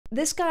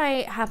This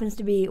guy happens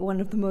to be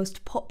one of the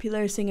most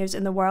popular singers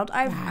in the world.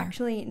 I've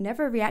actually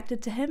never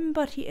reacted to him,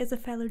 but he is a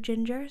fellow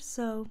ginger,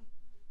 so...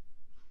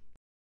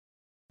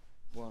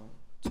 1,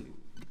 2,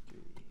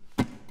 3.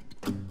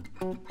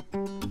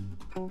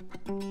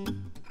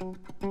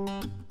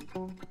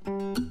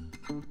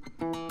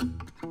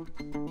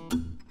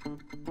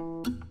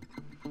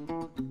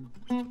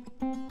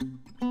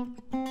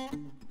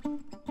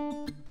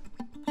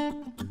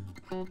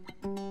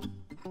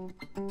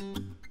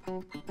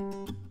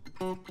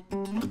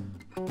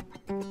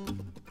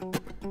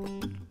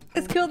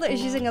 It's cool that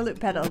he's using a loop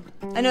pedal.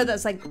 I know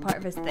that's like part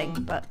of his thing,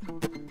 but...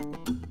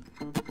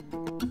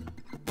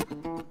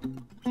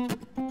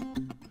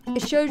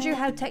 It shows you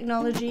how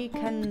technology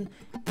can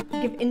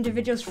give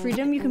individuals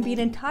freedom. You can be an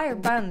entire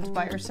band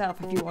by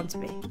yourself if you want to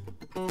be.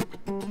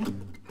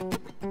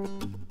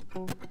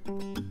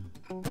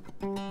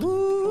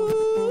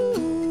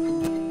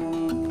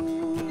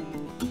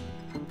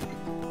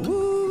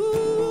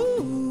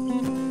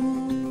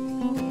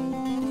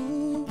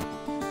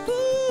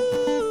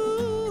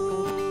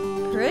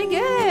 Pretty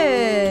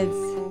good.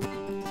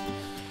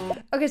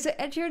 Okay, so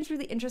Ed Sheeran's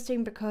really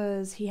interesting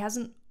because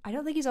I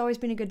don't think he's always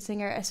been a good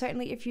singer.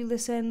 Certainly if you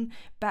listen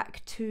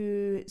back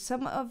to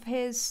some of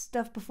his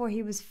stuff before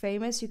he was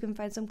famous, you can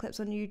find some clips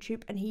on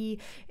YouTube, and he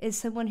is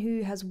someone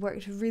who has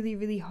worked really,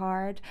 really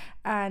hard,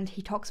 and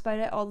he talks about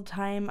it all the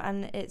time,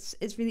 and it's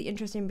really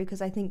interesting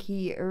because I think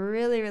he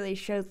really, really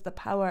shows the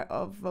power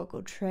of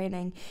vocal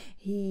training.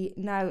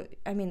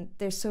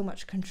 There's so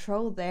much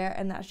control there,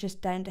 and that's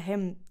just down to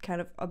him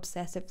kind of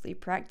obsessively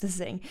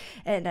practicing.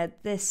 And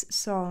this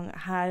song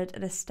had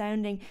an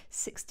astounding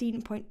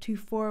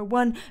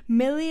 16.241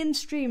 million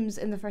streams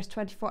in the first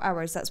 24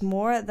 hours. That's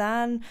more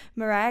than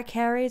Mariah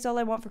Carey's All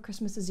I Want for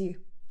Christmas Is You.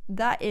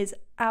 That is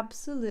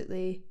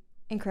absolutely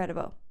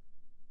incredible.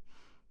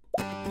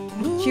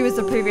 She was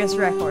the previous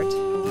record.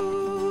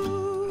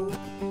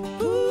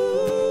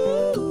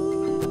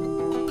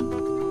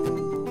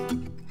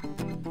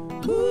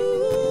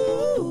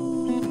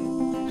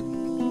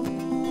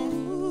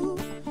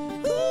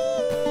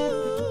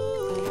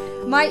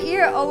 My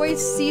ear always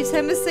sees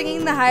him as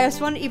singing the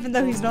highest one, even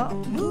though he's not.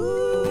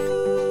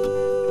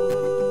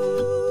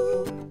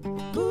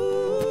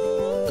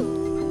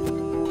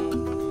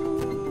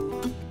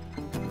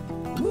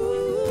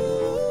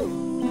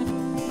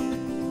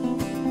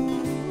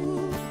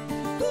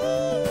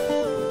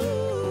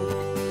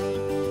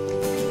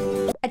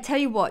 Tell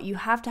you what, you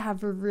have to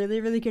have a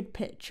really, really good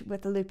pitch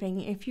with the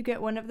looping. If you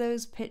get one of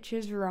those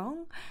pitches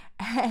wrong,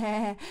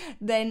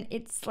 then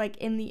it's like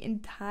in the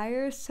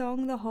entire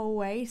song the whole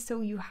way. So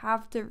you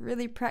have to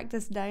really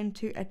practice down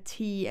to a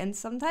T. And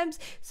sometimes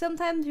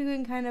you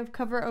can kind of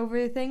cover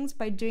over things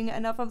by doing it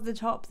enough off the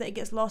top that it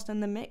gets lost in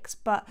the mix.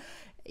 But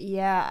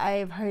yeah,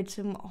 I've heard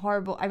some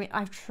horrible,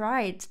 I've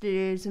tried to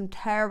do some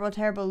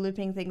terrible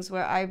looping things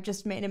where I've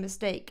just made a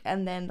mistake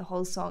and then the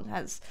whole song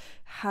has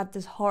had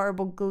this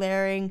horrible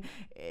glaring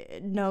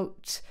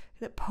note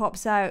that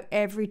pops out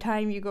every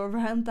time you go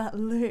around that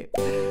loop.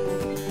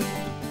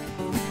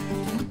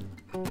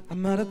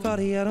 I'm at a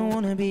party I don't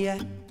wanna be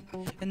at,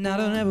 and I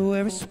don't ever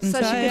wear a suit and tie.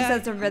 Such a good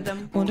sense of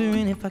rhythm.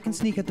 Wondering if I can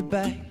sneak at the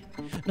back.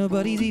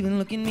 Nobody's even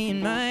looking me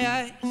in my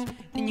eyes.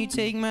 Then you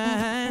take my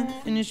hand,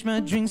 finish my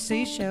drink,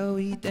 say, shall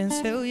we dance?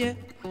 Hell yeah.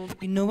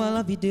 You know I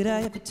love you, did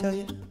I ever tell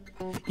you?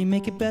 You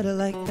make it better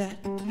like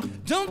that.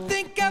 Don't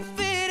think I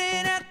fit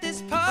in at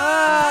this party.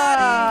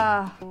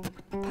 Ah,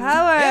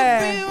 power.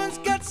 Everyone's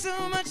got so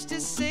much to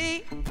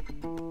say.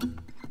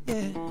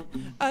 Yeah,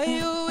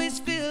 I always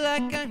feel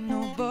like I'm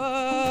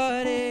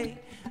nobody.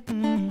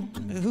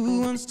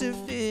 Who wants to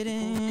fit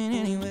in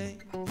anyway?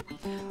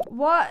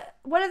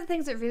 One of the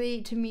things that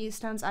really to me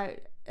stands out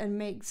and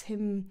makes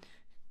him,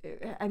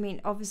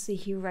 obviously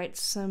he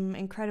writes some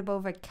incredible,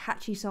 very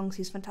catchy songs.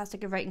 He's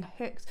fantastic at writing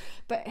hooks,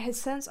 but his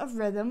sense of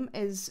rhythm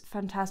is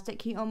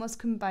fantastic. He almost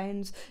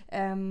combines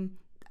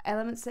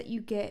elements that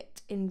you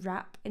get in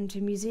rap into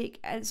music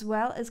as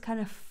well as kind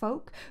of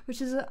folk,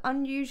 which is an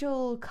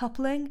unusual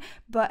coupling,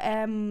 but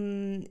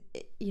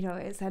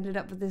it's ended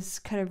up with this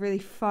kind of really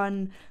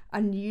fun,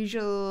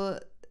 unusual,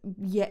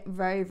 yet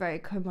very, very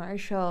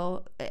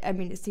commercial.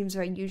 It seems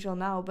very usual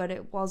now, but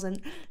it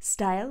wasn't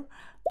style.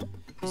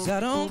 'Cause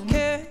I don't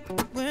care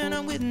when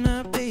I'm with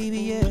my baby,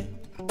 yeah.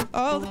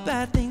 All the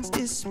bad things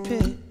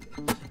disappear.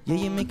 Yeah,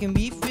 you're making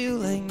me feel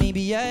like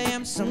maybe I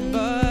am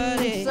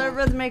somebody. So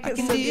rhythmic, I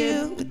can so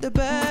deal good. with the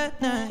bad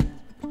night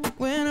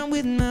when I'm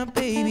with my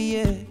baby,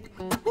 yeah.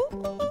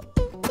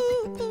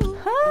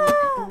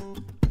 Ah.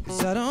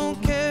 'Cause I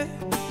don't care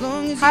as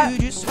long as you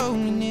just hold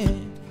me near.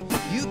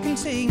 You can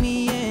take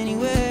me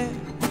anywhere.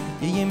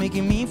 Yeah, you're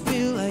making me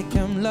feel like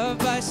I'm loved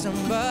by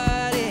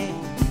somebody.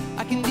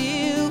 I can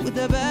deal with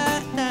the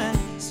bad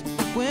nights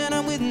when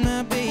I'm with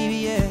my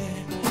baby, yeah.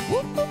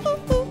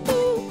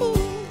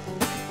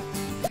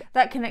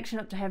 That connection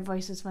up to head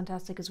voice is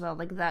fantastic as well.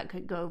 Like, that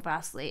could go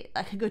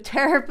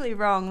terribly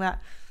wrong. That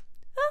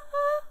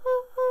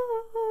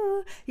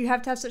You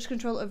have to have such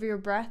control over your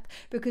breath,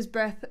 because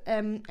breath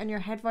and your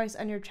head voice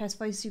and your chest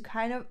voice,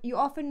 you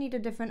often need a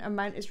different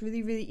amount. It's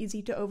really, really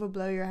easy to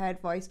overblow your head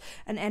voice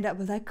and end up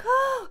with like,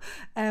 oh,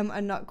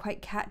 and not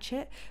quite catch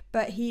it.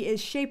 But he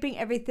is shaping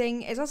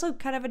everything. It's also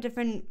kind of a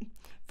different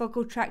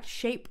vocal tract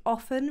shape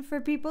often for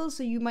people,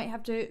 so you might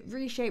have to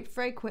reshape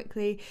very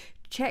quickly,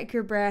 check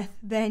your breath,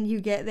 then you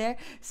get there.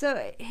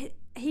 So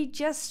he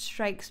just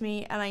strikes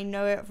me, and I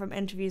know it from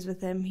interviews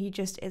with him, he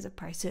just is a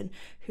person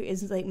who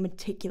is like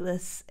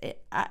meticulous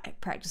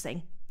at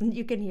practicing.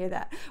 You can hear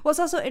that. What's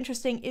also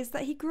interesting is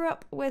that he grew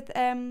up with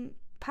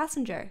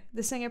Passenger,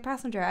 the singer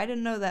Passenger. I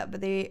didn't know that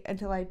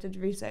until I did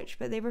research,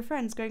 but they were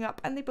friends growing up,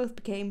 and they both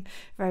became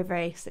very,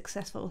 very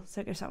successful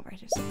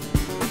singer-songwriters.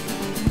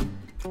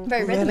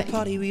 Very rhythmic.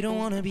 Party we don't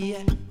wanna be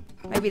at.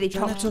 Maybe they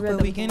chopped the rhythm.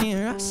 But we can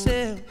hear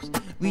ourselves.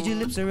 Read your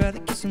lips, I'd rather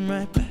kiss them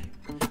right back.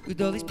 With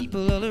all these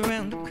people all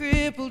around, I'm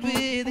crippled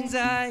with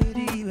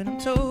anxiety, but I'm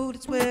told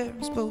it's where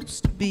I'm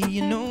supposed to be.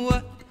 You know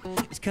what?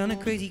 It's kinda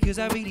crazy, cause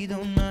I really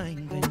don't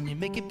mind when you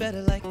make it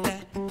better like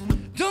that.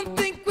 Don't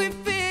think we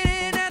fit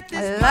in at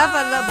this I love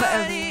a little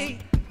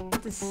bit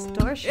of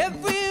distortion.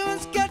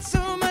 Everyone's got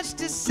so much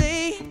to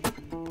say.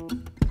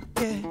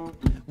 Yeah.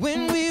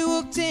 When we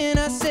walked in,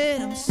 I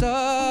said I'm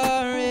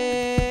sorry,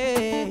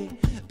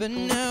 but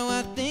now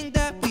I think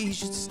that we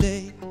should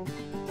stay.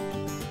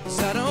 'Cause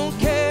I don't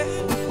care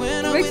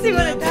when I'm with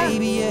my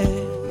baby,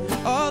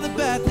 yeah. All the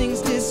bad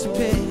things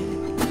disappear.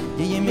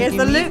 Yeah, you make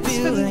me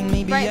feel like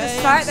maybe right at the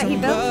start that he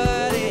built.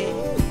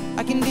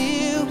 I can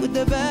deal with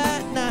the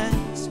bad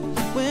nights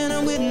when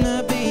I'm with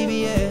my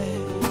baby, yeah.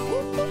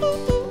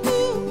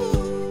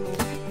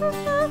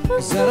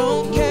 'Cause I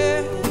don't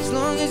care as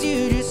long as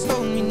you just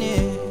hold me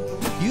near.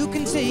 You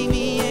can take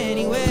me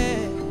anywhere.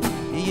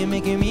 You're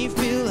making me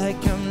feel like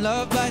I'm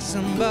loved by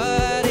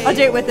somebody. I'll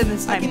do it with him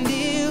this time. I can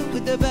deal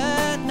with the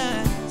bad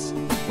nights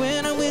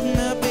when I'm with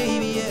my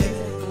baby, yeah.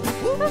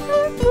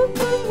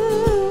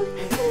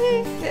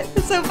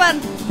 It's so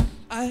fun.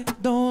 I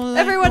don't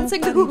like everyone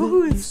sing the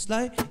hoo-hoo-hoos. It's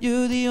like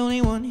you're the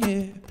only one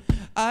here.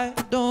 I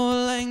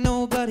don't like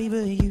nobody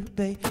but you,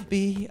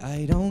 baby.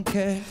 I don't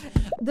care.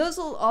 Those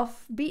little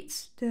off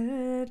beats.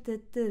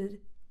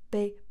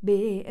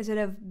 Baby, instead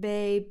of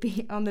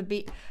baby on the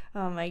beat.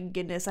 Oh my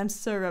goodness, I'm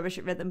so rubbish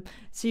at rhythm.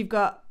 So you've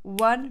got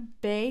 1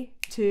 B,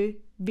 2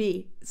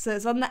 B. So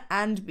it's on the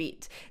and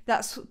beat.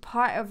 That's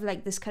part of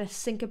like this kind of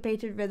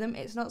syncopated rhythm.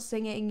 It's not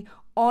singing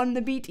on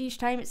the beat each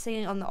time, it's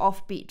singing on the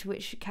off beat,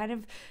 which kind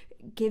of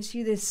gives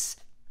you this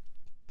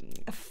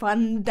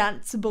fun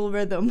danceable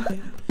rhythm.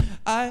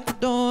 I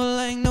don't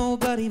like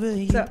nobody but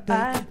you, so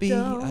baby.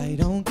 I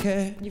don't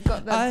care. You've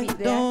got that beat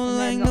there. I don't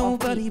like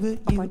nobody but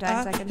you.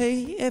 I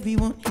hate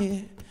everyone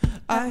here.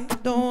 I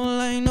don't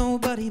like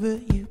nobody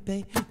but you,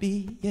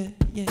 baby. Yeah,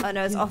 yeah. Oh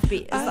no, it's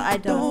offbeat. It's the I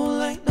don't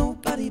like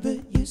nobody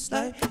but you. It's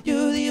like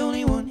you're the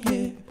only one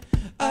here.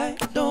 I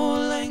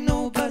don't like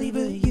nobody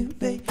but you,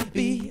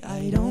 baby.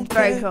 I don't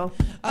care. Very cool.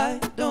 I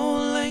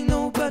don't like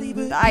nobody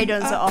but the I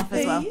don'ts are off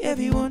as well.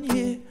 Everyone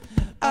here.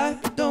 I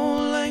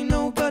don't like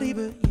nobody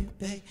but you,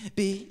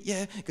 baby,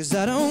 yeah. 'Cause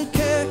I don't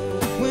care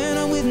when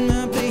I'm with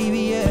my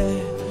baby,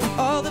 yeah.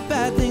 All the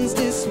bad things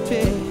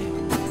disappear.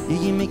 Yeah,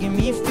 you're making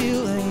me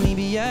feel like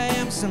maybe I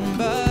am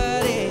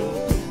somebody.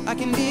 I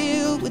can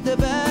deal with the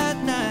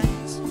bad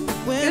nights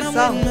when I'm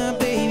with my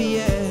baby,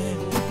 yeah.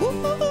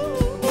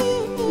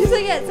 You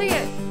sing it, sing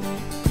it.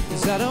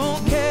 'Cause I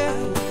don't care,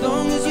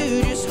 long as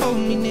you just hold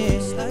me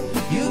near.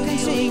 You can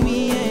take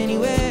me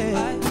anywhere.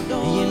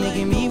 You're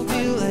making me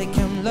feel like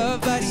I'm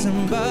loved by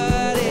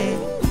somebody.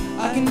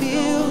 I can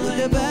deal with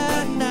the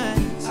bad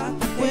nights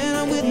when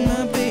I'm with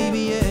my baby,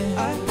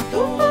 yeah. I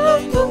don't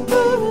like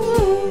nobody.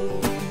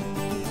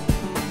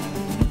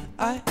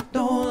 I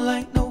don't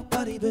like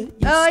nobody but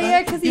you. Oh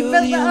yeah, because you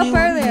built that up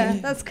earlier.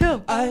 That's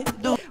cool. I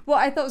don't. What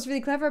I thought was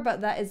really clever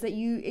about that is that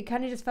it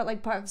kind of just felt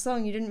like part of the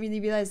song. You didn't really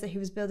realize that he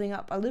was building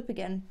up a loop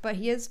again, but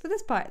he is for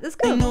this part. That's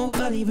cool.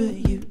 Nobody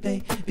but you,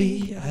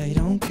 baby. I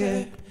don't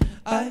care.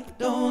 I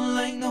don't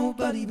like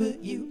nobody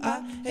but you. I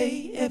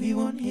hate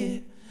everyone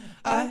here.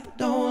 I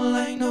don't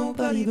like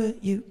nobody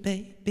but you,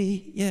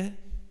 baby, yeah.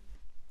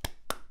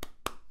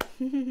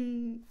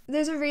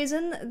 There's a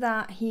reason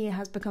that he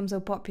has become so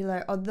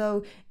popular,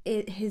 although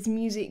his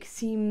music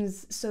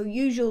seems so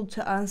usual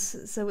to us,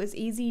 so it's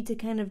easy to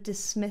kind of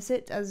dismiss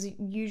it as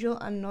usual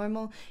and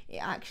normal.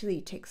 It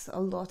actually takes a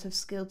lot of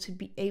skill to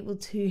be able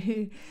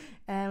to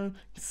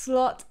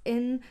slot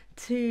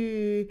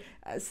into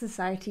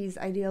society's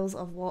ideals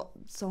of what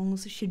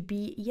songs should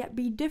be, yet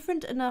be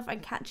different enough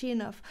and catchy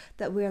enough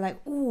that we're like,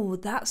 oh,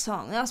 that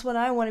song, that's what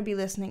I want to be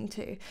listening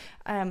to.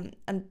 And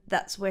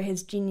that's where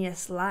his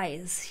genius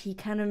lies. He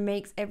kind of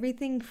makes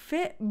everything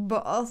fit,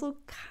 but also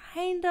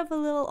kind of a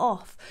little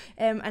off.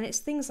 And it's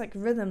things like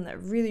rhythm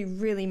that really,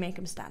 really make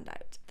him stand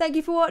out. Thank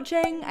you for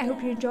watching. I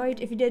hope you enjoyed.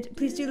 If you did,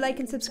 please do like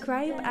and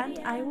subscribe, and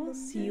I will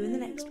see you in the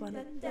next one.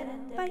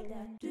 Bye.